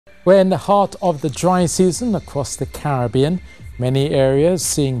We're in the heart of the dry season across the Caribbean. Many areas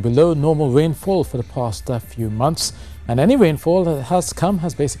seeing below normal rainfall for the past few months. And any rainfall that has come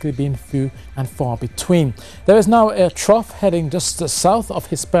has basically been few and far between. There is now a trough heading just south of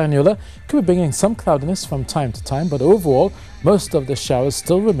Hispaniola. Could be bringing some cloudiness from time to time, but overall, most of the showers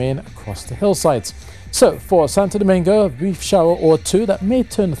still remain across the hillsides. So for Santo Domingo, a brief shower or two that may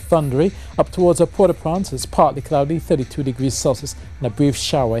turn thundery. Up towards Port-au-Prince, it's partly cloudy, 32 degrees Celsius, and a brief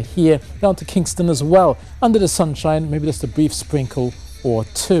shower here. Down to Kingston as well. Under the sunshine, maybe just a brief sprinkle or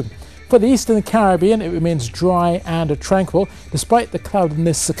two. For the eastern Caribbean, it remains dry and tranquil, despite the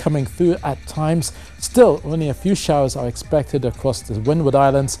cloudiness coming through at times. Still, only a few showers are expected across the Windward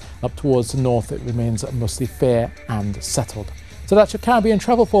Islands. Up towards the north, it remains mostly fair and settled. So that's your Caribbean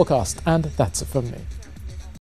travel forecast, and that's it from me.